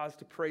they'd pause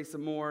to pray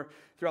some more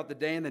throughout the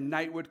day, and the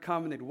night would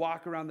come and they'd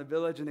walk around the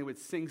village and they would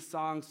sing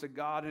songs to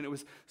God, and it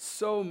was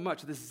so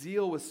much, the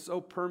zeal was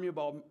so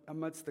permeable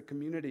amongst the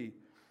community.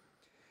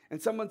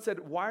 And someone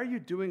said, "Why are you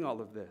doing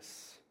all of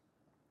this?"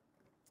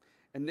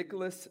 And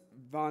Nicholas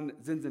von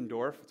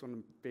Zinzendorf, it's one of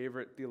my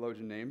favorite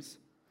theologian names,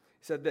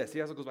 he said this. He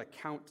also goes by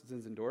Count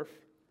Zinzendorf.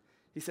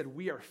 He said,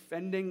 "We are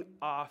fending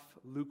off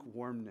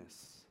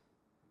lukewarmness.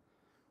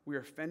 We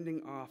are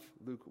fending off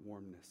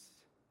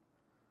lukewarmness."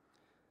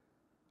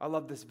 I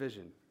love this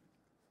vision.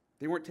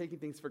 They weren't taking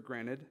things for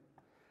granted,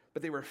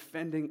 but they were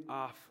fending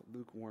off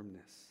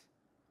lukewarmness.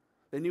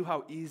 They knew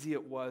how easy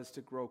it was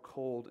to grow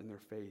cold in their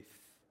faith.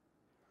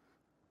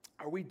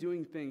 Are we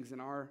doing things in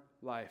our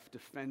life to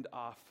fend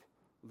off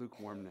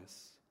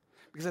lukewarmness.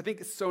 Because I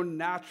think so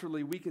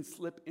naturally we can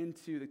slip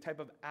into the type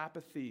of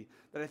apathy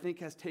that I think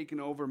has taken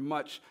over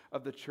much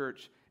of the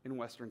church in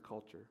Western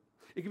culture.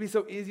 It can be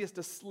so easy as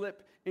to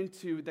slip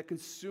into the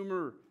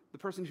consumer, the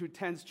person who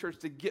attends church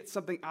to get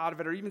something out of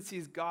it, or even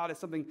sees God as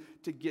something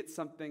to get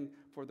something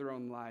for their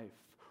own life.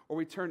 Or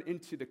we turn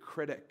into the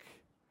critic,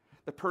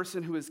 the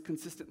person who is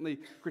consistently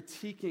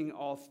critiquing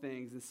all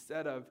things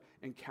instead of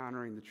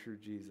encountering the true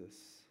Jesus.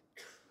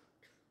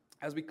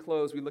 As we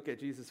close, we look at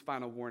Jesus'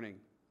 final warning.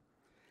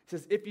 He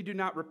says, if you do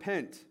not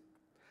repent,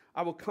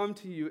 I will come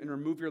to you and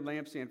remove your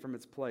lampstand from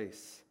its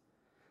place.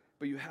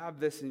 But you have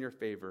this in your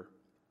favor.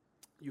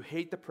 You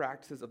hate the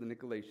practices of the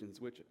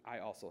Nicolaitans, which I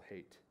also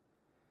hate.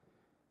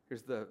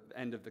 Here's the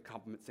end of the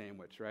compliment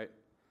sandwich, right?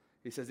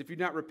 He says, if you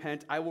do not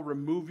repent, I will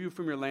remove you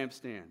from your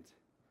lampstand.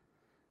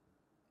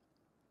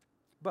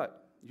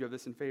 But you have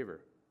this in favor.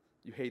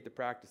 You hate the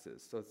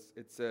practices. So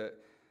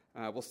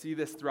we'll see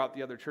this throughout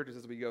the other churches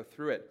as we go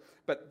through it.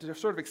 But to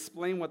sort of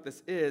explain what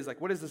this is,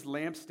 like what is this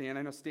lampstand?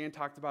 I know Stan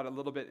talked about it a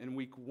little bit in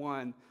week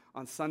 1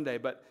 on Sunday,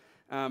 but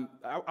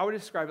I would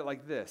describe it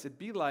like this. It'd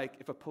be like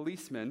if a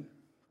policeman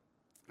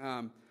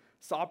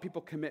saw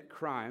people commit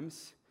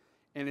crimes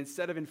and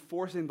instead of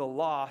enforcing the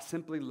law,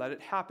 simply let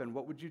it happen.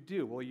 What would you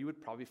do? Well, you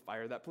would probably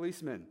fire that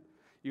policeman.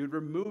 You would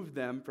remove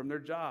them from their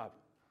job.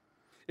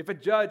 If a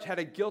judge had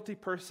a guilty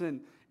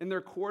person in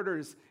their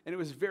quarters and it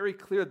was very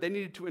clear they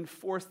needed to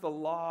enforce the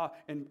law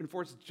and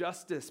enforce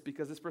justice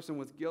because this person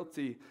was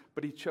guilty,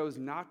 but he chose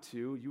not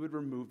to, you would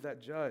remove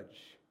that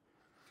judge.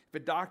 If a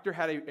doctor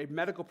had a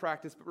medical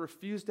practice but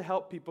refused to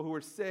help people who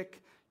were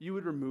sick, you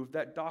would remove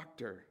that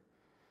doctor.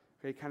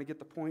 Okay, kind of get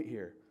the point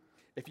here.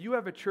 If you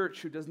have a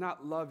church who does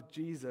not love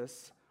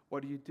Jesus,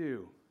 what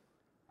do?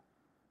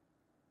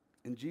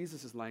 In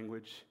Jesus'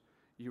 language,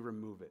 you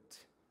remove it.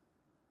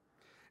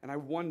 And I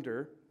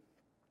wonder,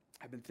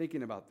 I've been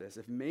thinking about this,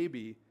 if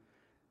maybe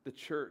the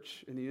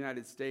church in the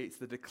United States,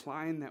 the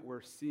decline that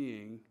we're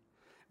seeing,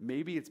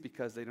 maybe it's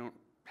because they don't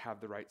have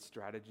the right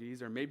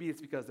strategies, or maybe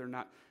it's because they're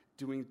not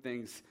doing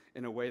things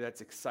in a way that's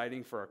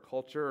exciting for our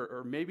culture,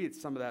 or maybe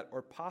it's some of that,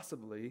 or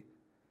possibly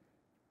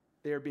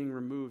they are being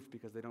removed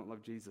because they don't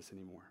love Jesus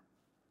anymore.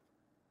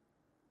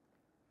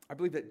 I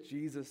believe that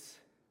Jesus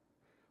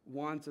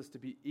wants us to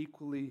be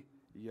equally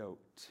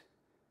yoked.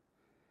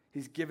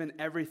 He's given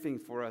everything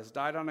for us,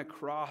 died on a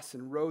cross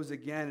and rose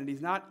again, and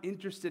he's not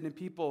interested in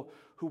people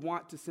who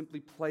want to simply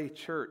play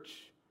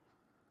church.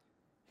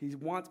 He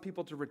wants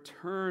people to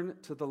return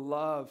to the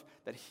love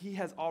that he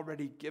has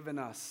already given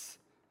us,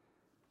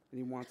 and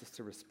he wants us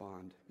to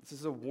respond. This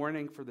is a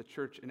warning for the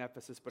church in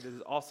Ephesus, but it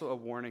is also a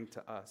warning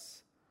to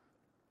us.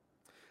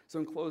 So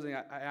in closing,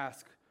 I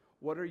ask,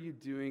 what are you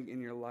doing in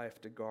your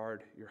life to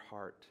guard your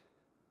heart?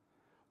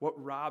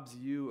 What robs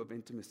you of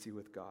intimacy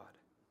with God?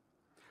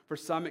 For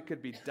some, it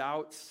could be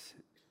doubts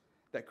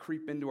that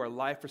creep into our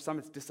life. For some,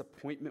 it's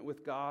disappointment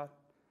with God.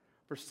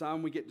 For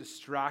some, we get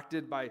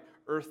distracted by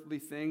earthly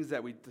things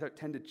that we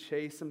tend to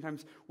chase.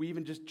 Sometimes we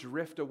even just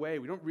drift away.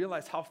 We don't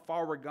realize how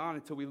far we're gone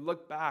until we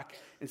look back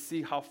and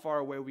see how far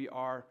away we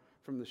are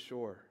from the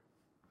shore.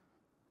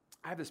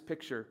 I have this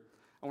picture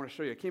I want to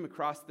show you. I came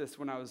across this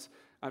when I was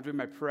doing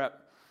my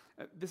prep.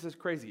 This is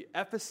crazy.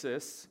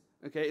 Ephesus,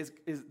 okay,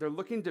 they're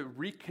looking to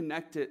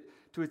reconnect it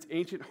to its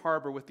ancient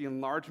harbor with the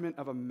enlargement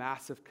of a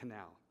massive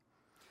canal.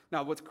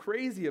 Now, what's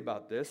crazy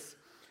about this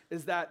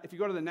is that if you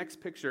go to the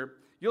next picture,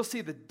 you'll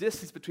see the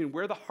distance between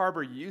where the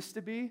harbor used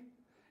to be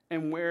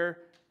and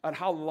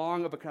how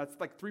long of a canal. It's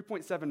like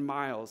 3.7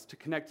 miles to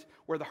connect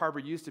where the harbor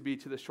used to be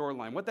to the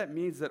shoreline. What that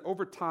means is that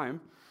over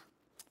time,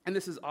 and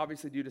this is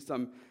obviously due to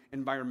some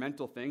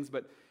environmental things,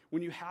 but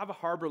when you have a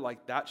harbor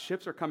like that,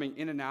 ships are coming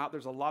in and out,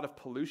 there's a lot of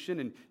pollution,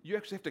 and you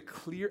actually have to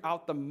clear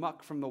out the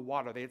muck from the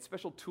water. They had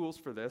special tools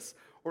for this,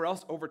 or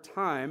else over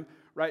time,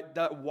 right,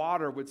 that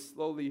water would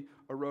slowly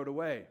erode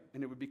away,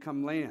 and it would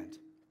become land.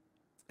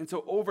 And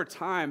so over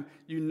time,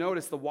 you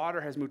notice the water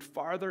has moved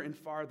farther and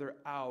farther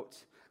out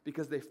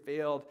because they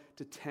failed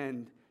to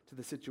tend to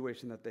the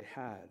situation that they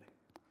had.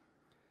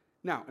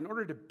 Now, in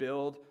order to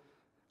build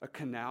a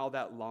canal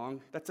that long,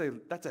 that's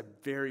a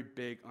very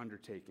big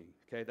undertaking,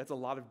 okay? That's a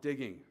lot of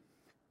digging.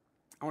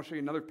 I want to show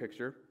you another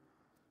picture.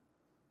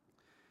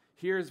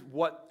 Here's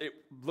what it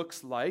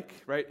looks like,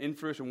 right, in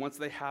fruition once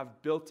they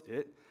have built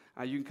it.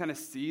 You can kind of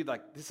see,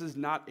 like, this is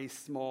not a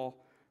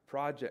small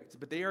project,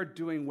 but they are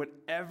doing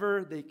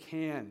whatever they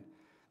can.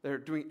 They're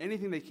doing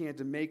anything they can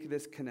to make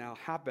this canal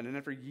happen. And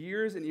after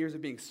years and years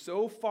of being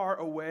so far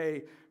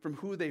away from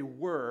who they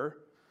were,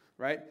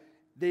 right,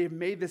 they've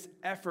made this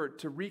effort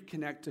to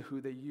reconnect to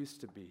who they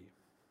used to be.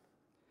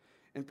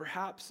 And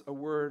perhaps a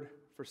word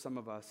for some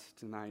of us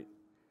tonight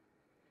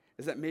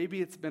is that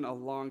maybe it's been a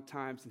long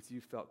time since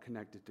you felt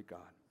connected to God.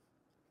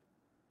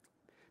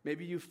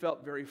 Maybe you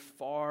felt very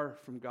far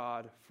from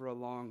God for a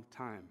long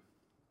time.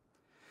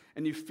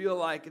 And you feel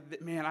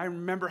like, man, I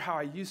remember how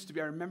I used to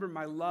be. I remember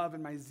my love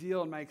and my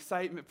zeal and my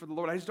excitement for the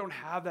Lord. I just don't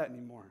have that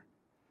anymore.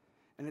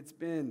 And it's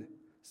been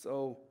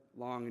so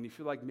long, and you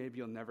feel like maybe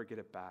you'll never get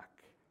it back.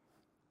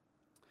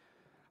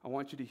 I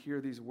want you to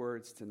hear these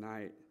words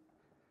tonight,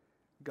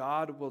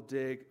 God will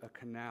dig a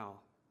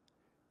canal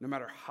no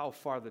matter how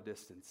far the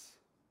distance.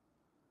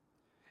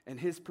 And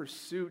his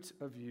pursuit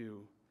of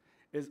you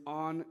is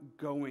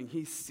ongoing.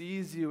 He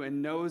sees you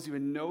and knows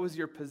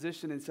your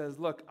position and says,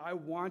 look, I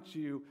want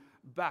you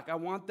back. I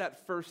want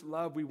that first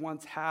love we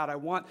once had. I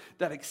want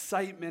that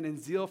excitement and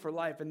zeal for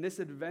life. And this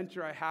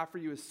adventure I have for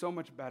you is so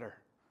much better.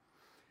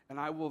 And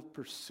I will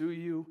pursue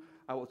you.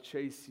 I will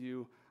chase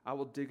you. I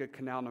will dig a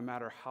canal no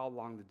matter how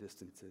long the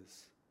distance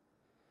is,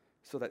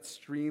 so that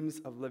streams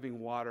of living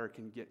water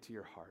can get to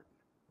your heart.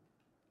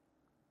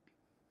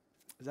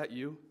 Is that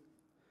you?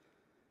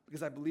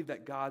 Because I believe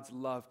that God's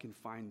love can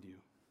find you.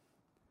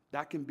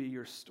 That can be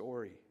your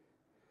story.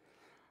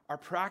 Our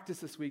practice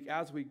this week,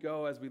 as we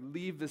go, as we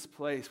leave this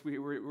place,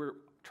 we're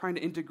trying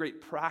to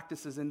integrate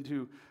practices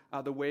into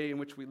the way in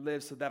which we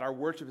live so that our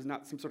worship is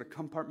not some sort of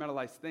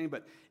compartmentalized thing,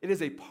 but it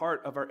is a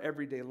part of our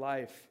everyday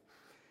life.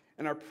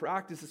 And our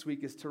practice this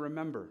week is to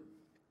remember.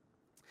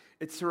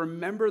 It's to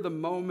remember the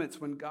moments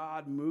when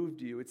God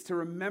moved you. It's to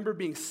remember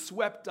being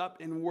swept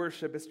up in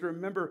worship. It's to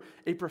remember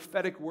a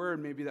prophetic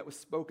word maybe that was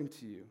spoken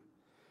to you.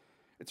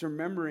 It's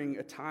remembering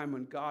a time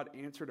when God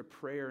answered a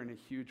prayer in a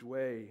huge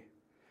way.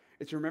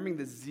 It's remembering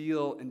the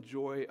zeal and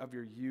joy of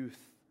your youth.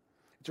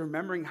 It's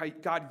remembering how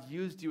God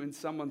used you in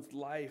someone's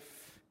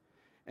life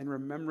and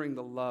remembering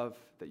the love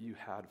that you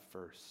had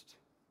first.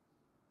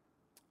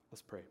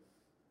 Let's pray.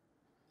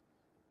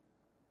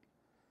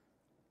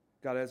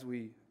 God, as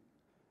we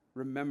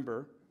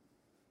remember,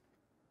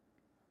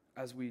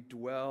 as we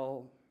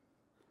dwell,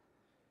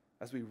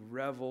 as we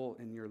revel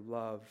in your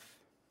love,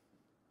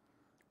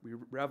 we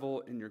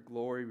revel in your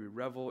glory, we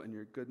revel in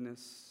your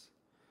goodness,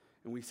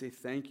 and we say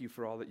thank you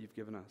for all that you've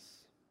given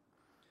us.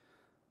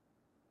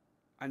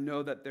 I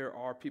know that there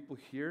are people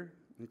here,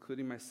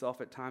 including myself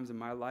at times in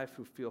my life,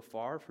 who feel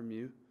far from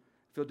you,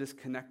 feel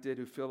disconnected,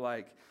 who feel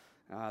like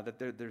that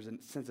there's a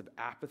sense of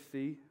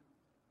apathy.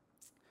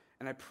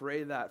 And I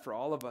pray that for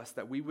all of us,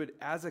 that we would,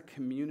 as a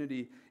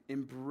community,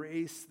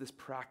 embrace this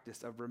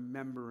practice of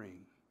remembering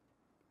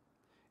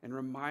and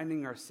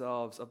reminding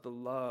ourselves of the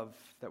love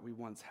that we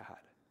once had.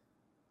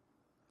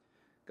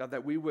 God,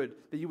 that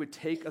you would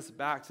take us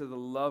back to the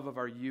love of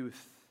our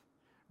youth,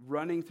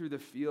 running through the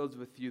fields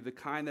with you, the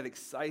kind that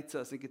excites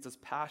us and gets us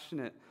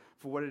passionate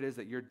for what it is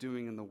that you're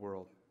doing in the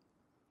world.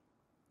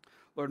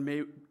 Lord,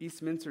 may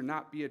Eastminster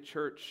not be a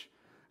church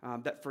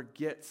that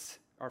forgets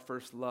our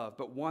first love,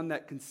 but one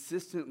that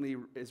consistently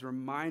is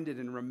reminded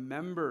and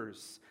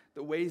remembers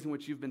the ways in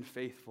which you've been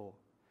faithful,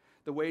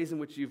 the ways in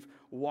which you've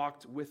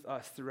walked with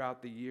us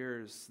throughout the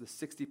years, the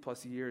 60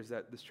 plus years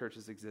that this church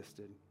has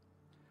existed.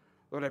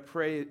 Lord, I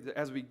pray that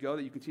as we go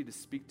that you continue to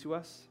speak to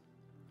us,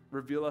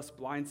 reveal us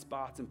blind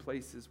spots and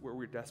places where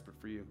we're desperate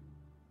for you.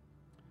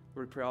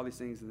 Lord, we pray all these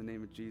things in the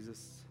name of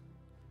Jesus.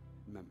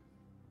 Amen.